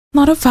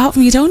Not about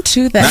me. Don't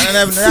do that.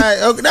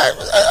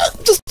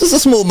 Just a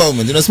small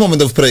moment, a small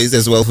moment of praise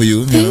as well for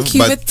you. Thank you,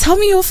 but tell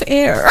me off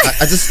air.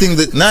 I just think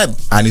that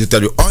I need to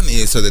tell you on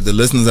air so that the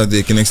listeners out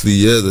there can actually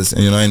hear this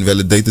and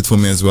validate it for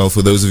me as well.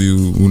 For those of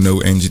you who know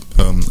Angie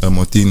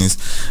Martinez,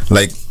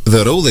 like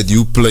the role that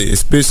you play,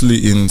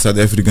 especially in South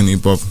African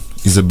hip hop,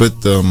 is a bit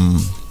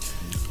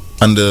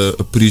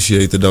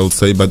underappreciated, I would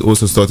say, but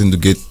also starting to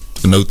get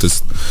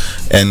noticed.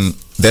 And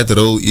that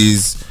role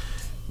is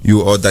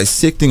you are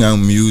dissecting our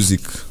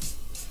music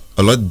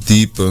a lot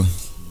deeper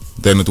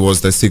than it was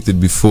dissected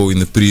before in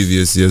the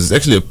previous years. It's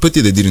actually a pity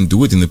they didn't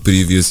do it in the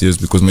previous years,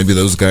 because maybe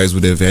those guys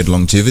would have had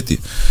longevity,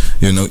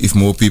 if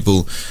more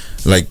people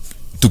like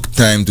took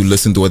time to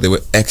listen to what they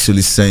were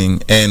actually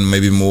saying, and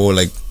maybe more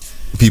like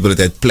people that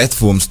had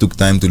platforms took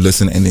time to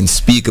listen and then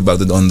speak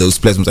about it on those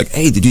platforms. Like,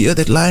 hey, did you hear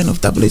that line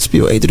of Double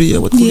HP? Or hey, did you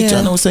hear what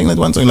Kulichana was saying that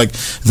one song? Like,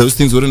 those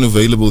things weren't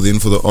available then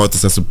for the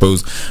artists, I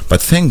suppose.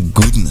 But thank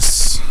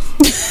goodness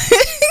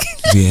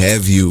we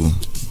have you,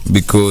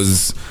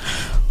 because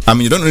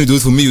you don't only do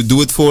it for me, you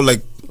do it for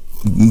like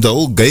the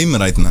whole game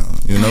right now,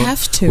 I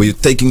have to. Where you're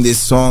taking these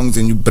songs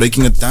and you're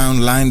breaking it down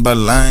line by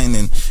line,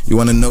 and you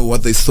want to know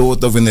what they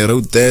thought of when they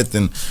wrote that,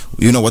 and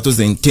what was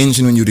the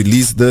intention when you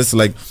released this.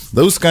 Like,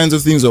 those kinds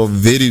of things are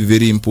very,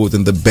 very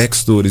important. The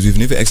backstories, we've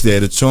never actually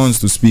had a chance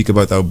to speak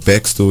about our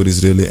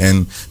backstories really,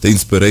 and the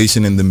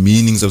inspiration and the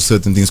meanings of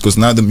certain things, because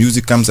now the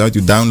music comes out,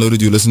 you download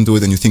it, you listen to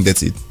it, and you think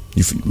that's it.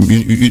 You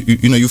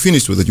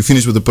finished with it, you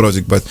finished with the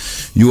project, but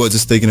you are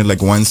just taking it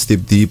like one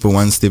step deeper,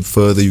 one step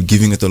further. You're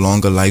giving it a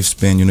longer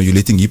lifespan. You're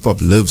letting hip hop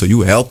live, so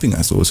you're helping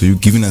us also, you're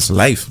giving us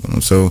life.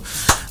 So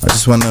I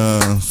just want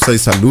to say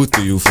salute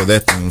to you for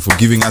that, and for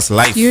giving us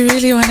life. You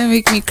really want to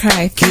make me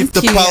cry. Keep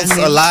the pulse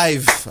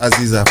alive,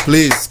 Azizzar.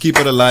 Please keep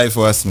it alive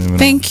for us.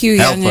 Thank you,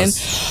 help Youngin.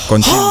 us.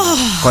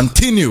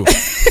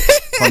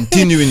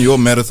 Continue in your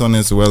marathon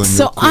as well.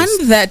 So on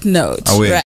that note,